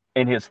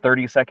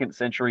 32nd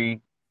century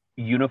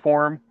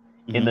uniform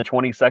in the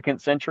 22nd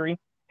century.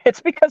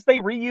 It's because they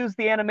reused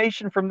the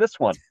animation from this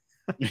one.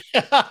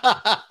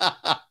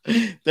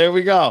 There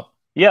we go.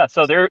 Yeah,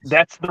 so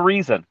that's the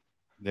reason.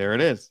 There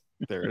it is.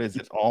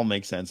 It all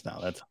makes sense now.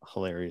 That's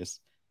hilarious.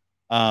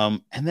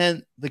 And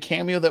then the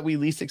cameo that we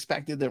least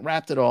expected that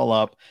wrapped it all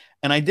up.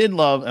 And I did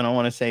love, and I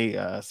want to say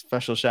a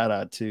special shout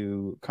out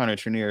to Connor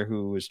Trenier,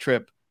 who was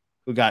Trip,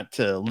 who got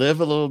to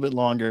live a little bit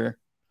longer,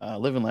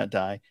 live and let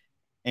die.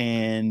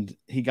 And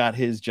he got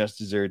his just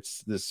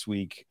desserts this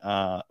week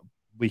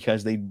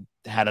because they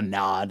had a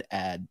nod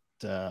at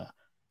the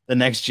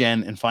next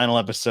gen and final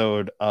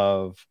episode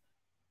of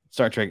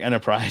Star Trek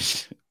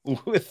Enterprise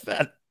with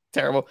that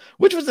terrible,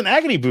 which was an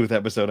Agony Booth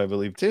episode, I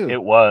believe, too.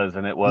 It was,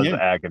 and it was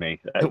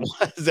agony. It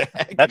was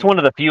agony. That's one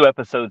of the few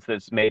episodes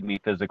that's made me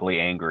physically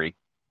angry.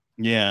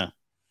 Yeah.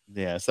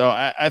 So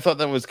I thought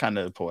that was kind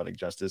of poetic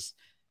justice.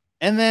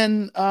 And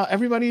then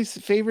everybody's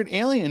favorite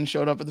alien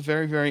showed up at the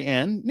very, very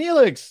end.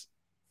 Neelix.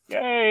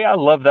 Yay, I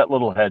love that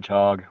little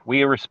hedgehog.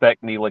 We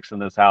respect Neelix in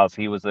this house.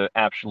 He was an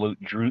absolute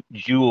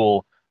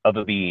jewel of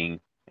a being,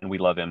 and we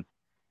love him.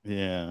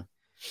 Yeah.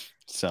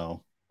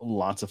 So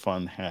lots of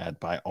fun had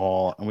by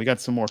all. And we got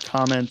some more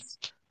comments.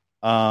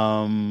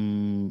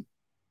 So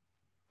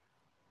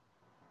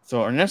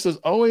Ernesto's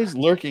always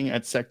lurking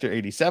at Sector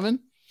 87.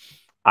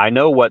 I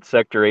know what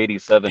Sector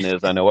 87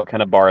 is. I know what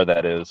kind of bar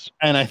that is.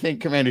 And I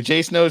think Commander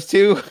Jace knows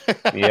too.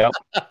 Yep.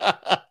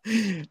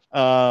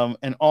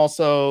 And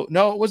also,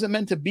 no, it wasn't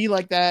meant to be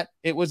like that.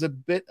 It was a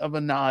bit of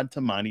a nod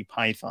to Monty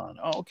Python.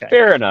 Oh, okay.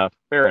 Fair enough.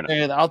 Fair enough.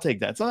 And I'll take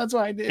that. So that's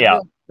why I did. Yeah.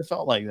 It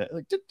felt like that.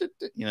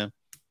 Like,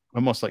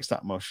 almost like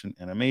stop motion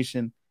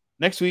animation.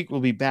 Next week, we'll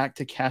be back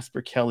to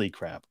Casper Kelly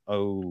crap.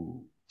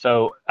 Oh.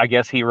 So I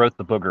guess he wrote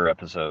the Booger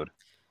episode.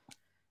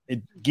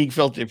 Geek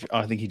Filter. Oh,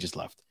 I think he just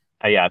left.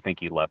 Yeah, I think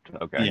he left.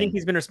 Okay. I think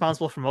he's been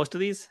responsible for most of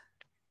these.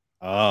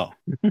 Oh.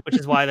 Which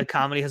is why the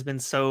comedy has been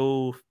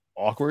so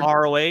awkward,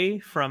 far away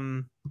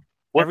from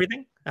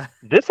everything.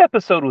 This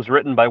episode was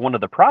written by one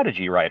of the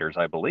Prodigy writers,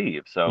 I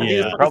believe. So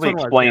it probably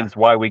explains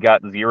why we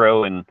got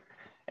Zero and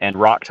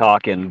Rock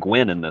Talk and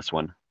Gwen in this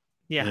one.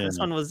 Yeah, this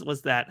one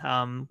was that.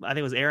 I think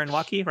it was Aaron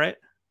Waukee, right?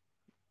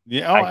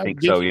 Yeah, I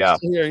think so. Yeah,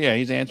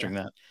 he's answering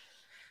that.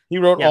 He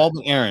wrote all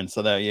but Aaron,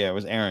 so that it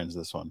was Aaron's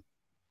this one.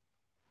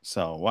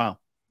 So wow.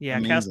 Yeah,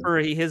 amazing. Casper,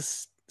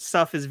 his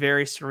stuff is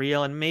very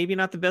surreal and maybe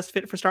not the best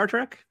fit for Star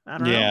Trek. I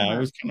don't know. Yeah, it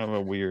was kind of a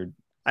weird.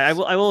 I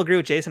will agree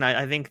with Jason.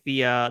 I think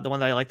the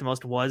one that I liked the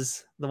most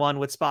was the one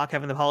with Spock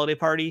having the holiday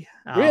party.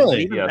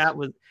 Really? Even that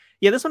was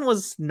this one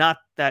was not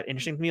that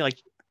interesting to me.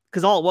 Like,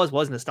 because all it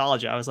was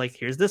nostalgia. I was like,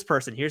 here's this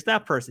person, here's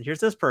that person,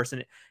 here's this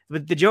person.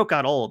 But the joke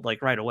got old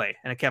like right away,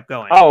 and it kept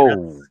going.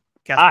 Oh,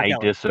 I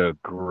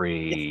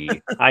disagree.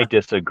 I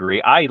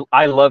disagree.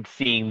 I loved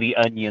seeing the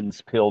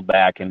onions peeled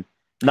back and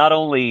not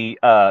only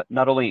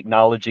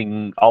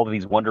acknowledging all of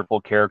these wonderful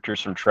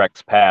characters from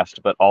Trek's past,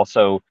 but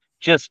also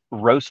just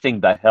roasting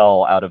the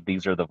hell out of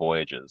These Are the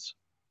Voyages.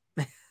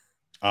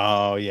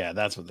 Oh yeah,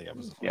 that's what the episode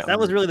was. Yeah. That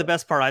was really the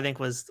best part, I think,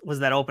 was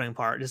that opening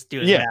part, just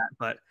doing that.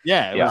 But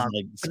it was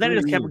like, but then it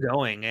just kept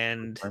going,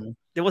 and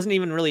it wasn't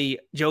even really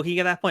joking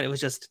at that point. It was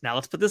just, now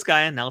let's put this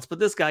guy in, now let's put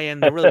this guy in.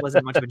 There really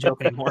wasn't much of a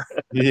joke anymore.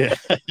 Yeah.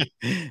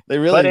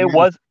 But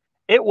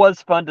it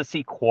was fun to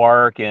see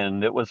Quark,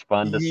 and it was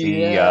fun to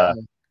see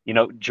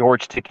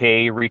George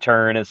Takei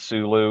return as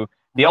Sulu.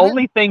 The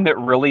only thing that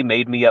really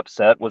made me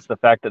upset was the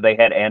fact that they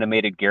had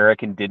animated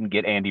Garrick and didn't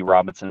get Andy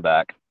Robinson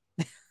back.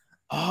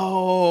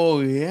 Oh,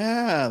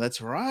 yeah,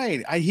 that's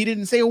right. He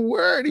didn't say a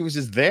word. He was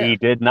just there. He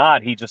did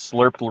not. He just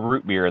slurped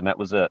root beer, and that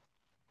was it.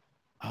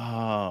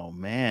 Oh,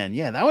 man.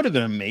 Yeah, that would have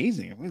been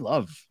amazing. We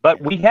love. But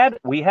we had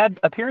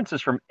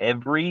appearances from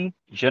every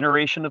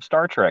generation of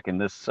Star Trek in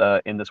this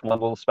one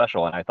little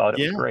special, and I thought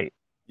it was great.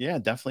 Yeah,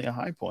 definitely a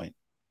high point.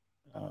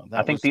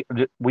 I think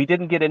we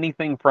didn't get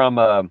anything from.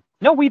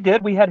 No, we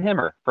did. We had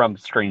Hemmer from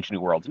Strange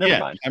New Worlds. Never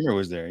mind. Hemmer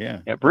was there.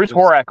 Yeah. Bruce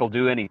Horak will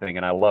do anything,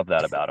 and I love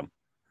that about him.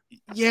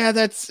 Yeah,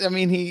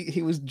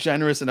 he was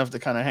generous enough to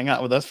kind of hang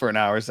out with us for an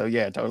hour. So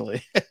yeah,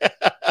 totally.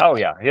 Oh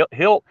yeah,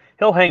 he'll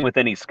hang with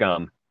any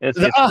scum. It's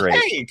great.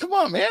 Hey, come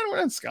on, man, we're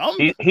not scum.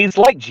 He's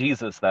like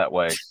Jesus that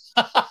way.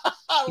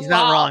 He's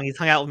not wrong. He's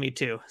hung out with me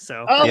too.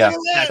 So yeah.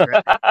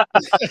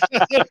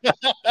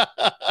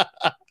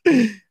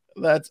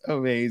 That's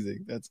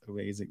amazing. That's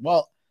amazing.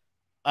 Well,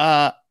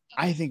 I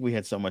think we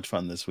had so much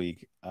fun this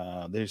week.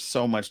 There's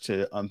so much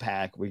to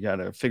unpack. We got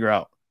to figure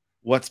out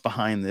what's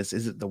behind this.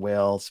 Is it the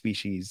whale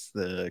species,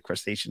 the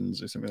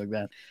crustaceans, or something like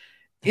that?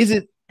 Is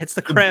it? It's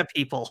the crab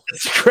people.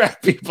 It's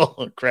crab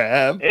people.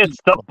 Crab. It's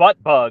the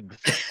butt bugs.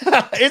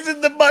 Is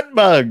it the butt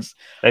bugs?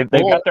 They've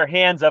got their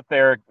hands up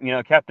there.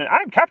 Captain.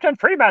 I'm Captain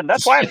Freeman.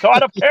 That's why I'm so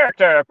out of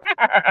character.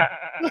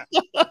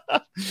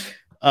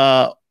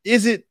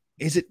 Is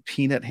it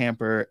Peanut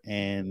Hamper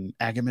and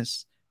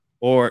Agamus,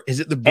 or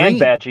is it the Breen?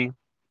 And Badgie?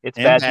 It's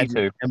Badgie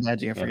too. And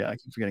Badgie. I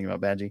keep forgetting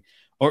about Badgie.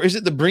 Or is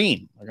it the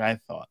Breen? Like I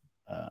thought.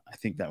 I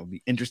think that would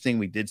be interesting.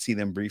 We did see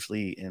them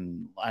briefly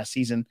in last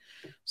season,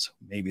 so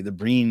maybe the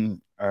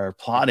Breen are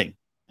plotting,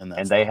 and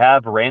they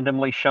have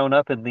randomly shown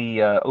up in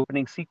the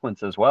opening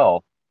sequence as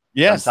well.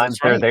 Yes, sometimes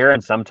they're there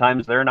and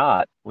sometimes they're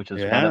not, which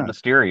is kind of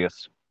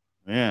mysterious.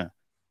 Yeah,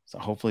 so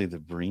hopefully the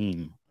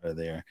Breen are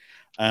there.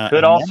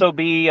 Could also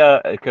be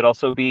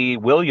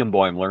William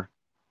Boimler.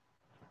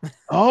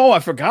 Oh, I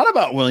forgot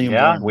about William.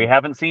 Yeah, Boimler. We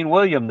haven't seen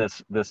William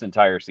this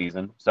entire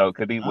season, so it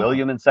could be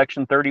William in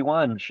Section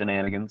 31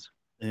 shenanigans.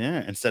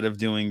 Yeah, instead of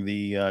doing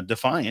the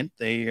Defiant,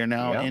 they are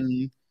now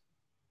in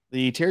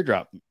the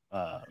Teardrop.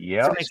 That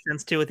makes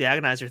sense too with the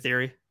Agonizer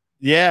theory.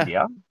 Yeah,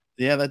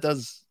 that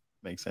does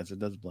make sense. It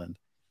does blend.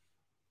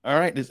 All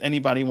right, does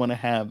anybody want to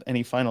have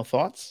any final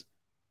thoughts?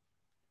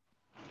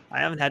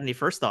 I haven't had any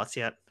first thoughts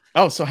yet.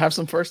 Oh, so have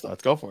some first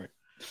thoughts. Go for it.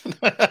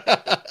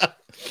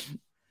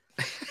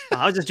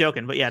 I was just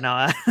joking, but yeah, no.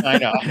 I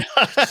know.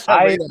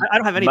 I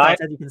don't have any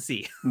thoughts, as you can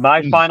see.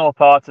 My final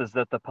thoughts is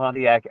that the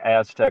Pontiac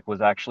Aztec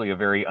was actually a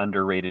very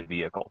underrated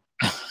vehicle.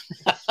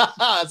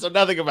 So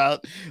nothing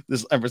about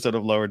this episode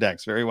of Lower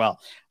Decks. Very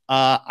well.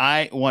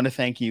 I want to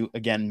thank you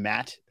again,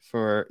 Matt,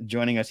 for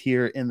joining us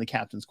here in the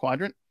Captain's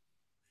Quadrant.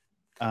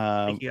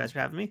 Thank you guys for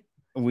having me.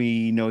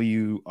 We know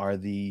you are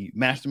the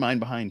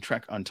mastermind behind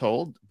Trek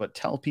Untold, but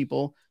tell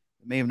people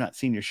who may have not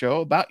seen your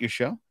show about your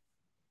show.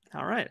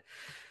 All right.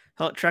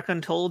 Well, Trek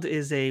Untold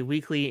is a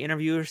weekly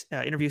interview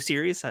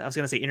series. I was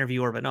going to say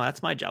interviewer, but no,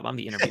 that's my job. I'm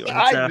the interviewer.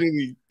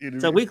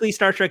 It's a weekly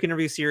Star Trek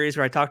interview series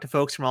where I talk to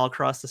folks from all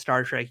across the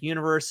Star Trek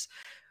universe,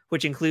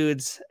 which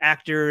includes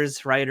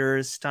actors,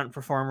 writers, stunt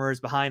performers,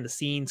 behind the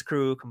scenes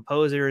crew,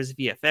 composers,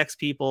 VFX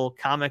people,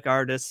 comic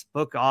artists,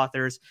 book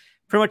authors.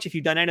 Pretty much if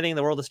you've done anything in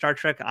the world of Star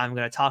Trek, I'm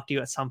going to talk to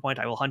you at some point.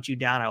 I will hunt you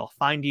down. I will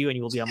find you and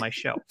you will be on my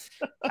show.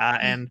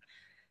 And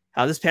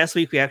this past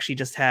week, we actually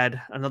just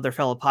had another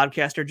fellow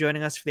podcaster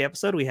joining us for the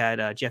episode. We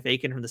had Jeff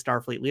Aiken from the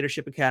Starfleet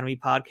Leadership Academy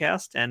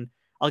podcast. And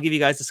I'll give you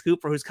guys the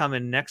scoop for who's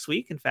coming next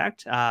week. In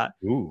fact,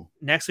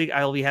 next week,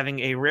 I will be having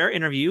a rare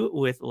interview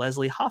with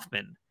Leslie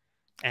Hoffman.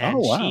 And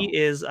she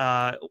is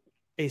a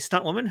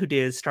stunt woman who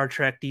did Star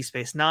Trek Deep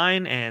Space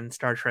Nine and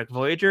Star Trek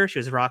Voyager. She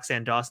was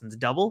Roxanne Dawson's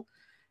double.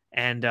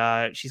 And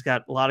she's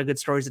got a lot of good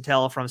stories to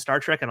tell from Star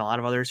Trek and a lot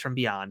of others from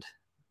beyond.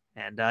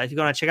 And if you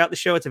want to check out the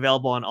show, it's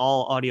available on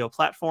all audio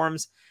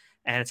platforms.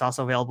 And it's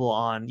also available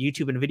on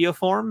YouTube in video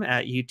form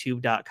at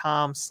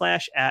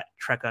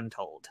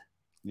youtube.com/@TrekUntold.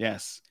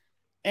 Yes.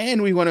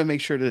 And we want to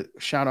make sure to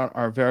shout out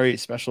our very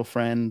special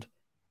friend,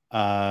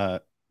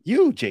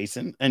 you,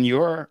 Jason, and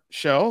your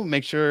show.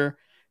 Make sure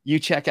you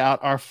check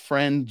out our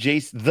friend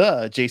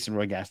the Jason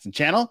Roy Gaston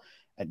channel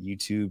at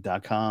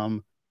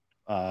youtube.com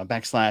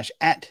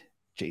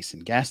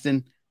 /@Jason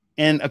Gaston.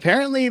 And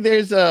apparently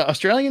there's a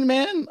Australian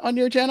man on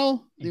your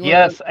channel.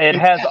 Yes, it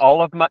has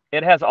all of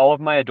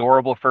my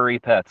adorable furry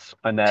pets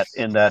in that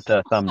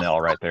thumbnail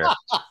right there.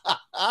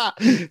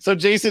 So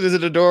Jason is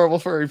an adorable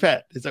furry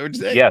pet. Is that what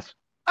you're saying? Yes.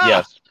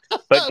 Yes.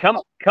 But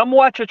come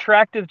watch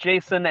Attractive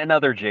Jason and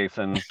Other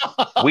Jason.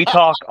 We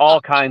talk all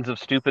kinds of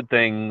stupid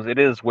things. It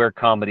is where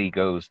comedy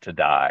goes to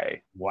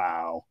die.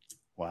 Wow.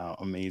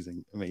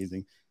 Amazing.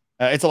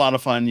 It's a lot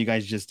of fun. You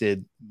guys just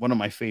did one of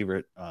my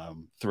favorite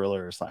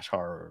thriller /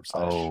 horror /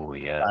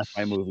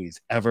 sci-fi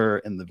movies ever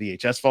in the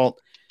VHS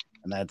vault,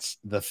 and that's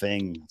The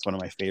Thing. It's one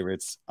of my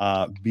favorites.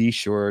 Be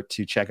sure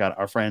to check out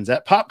our friends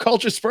at Pop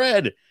Culture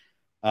Spread,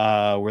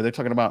 where they're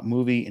talking about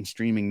movie and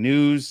streaming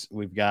news.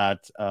 We've got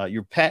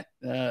your pet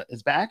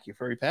is back, your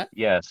furry pet.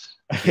 Yes.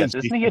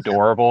 Isn't he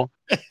adorable?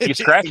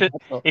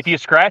 If you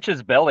scratch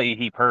his belly,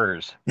 he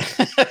purrs.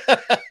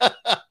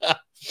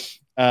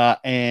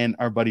 And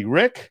our buddy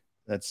Rick.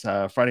 That's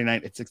Friday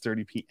night at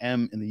 6:30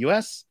 p.m. in the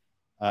US.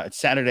 It's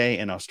Saturday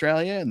in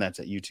Australia, and that's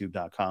at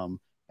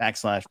youtube.com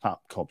 /Pop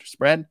Culture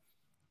Spread.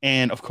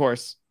 And of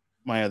course,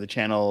 my other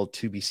channel,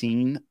 To Be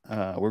Seen.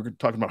 We're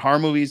talking about horror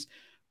movies.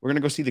 We're going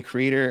to go see The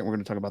Creator, and we're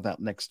going to talk about that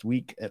next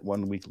week at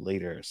 1 week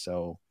later.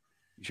 So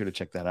be sure to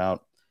check that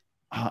out.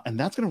 And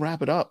that's going to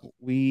wrap it up.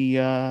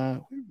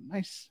 We're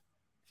nice,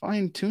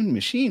 fine-tuned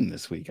machine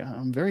this week.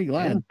 I'm very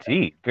glad.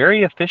 Indeed.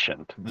 Very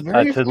efficient.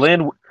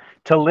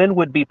 Lynn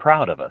would be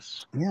proud of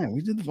us. Yeah,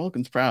 we did the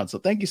Vulcans proud. So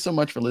thank you so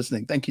much for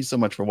listening. Thank you so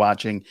much for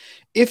watching.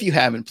 If you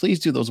haven't, please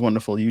do those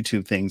wonderful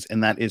YouTube things,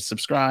 and that is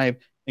subscribe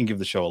and give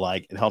the show a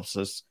like. It helps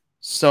us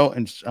so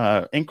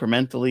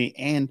incrementally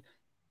and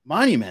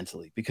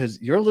monumentally, because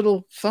your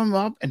little thumb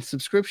up and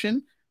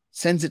subscription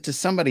sends it to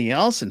somebody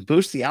else and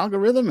boosts the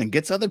algorithm and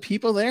gets other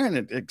people there, and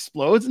it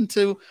explodes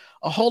into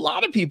a whole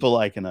lot of people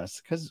liking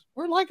us because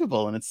we're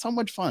likable, and it's so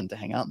much fun to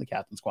hang out in the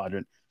Captain's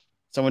Quadrant.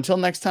 So until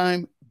next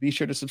time, be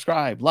sure to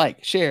subscribe,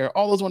 like, share,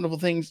 all those wonderful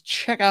things.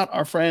 Check out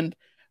our friend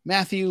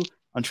Matthew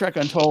on Trek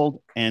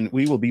Untold, and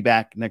we will be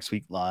back next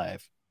week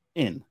live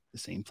in the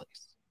same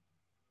place.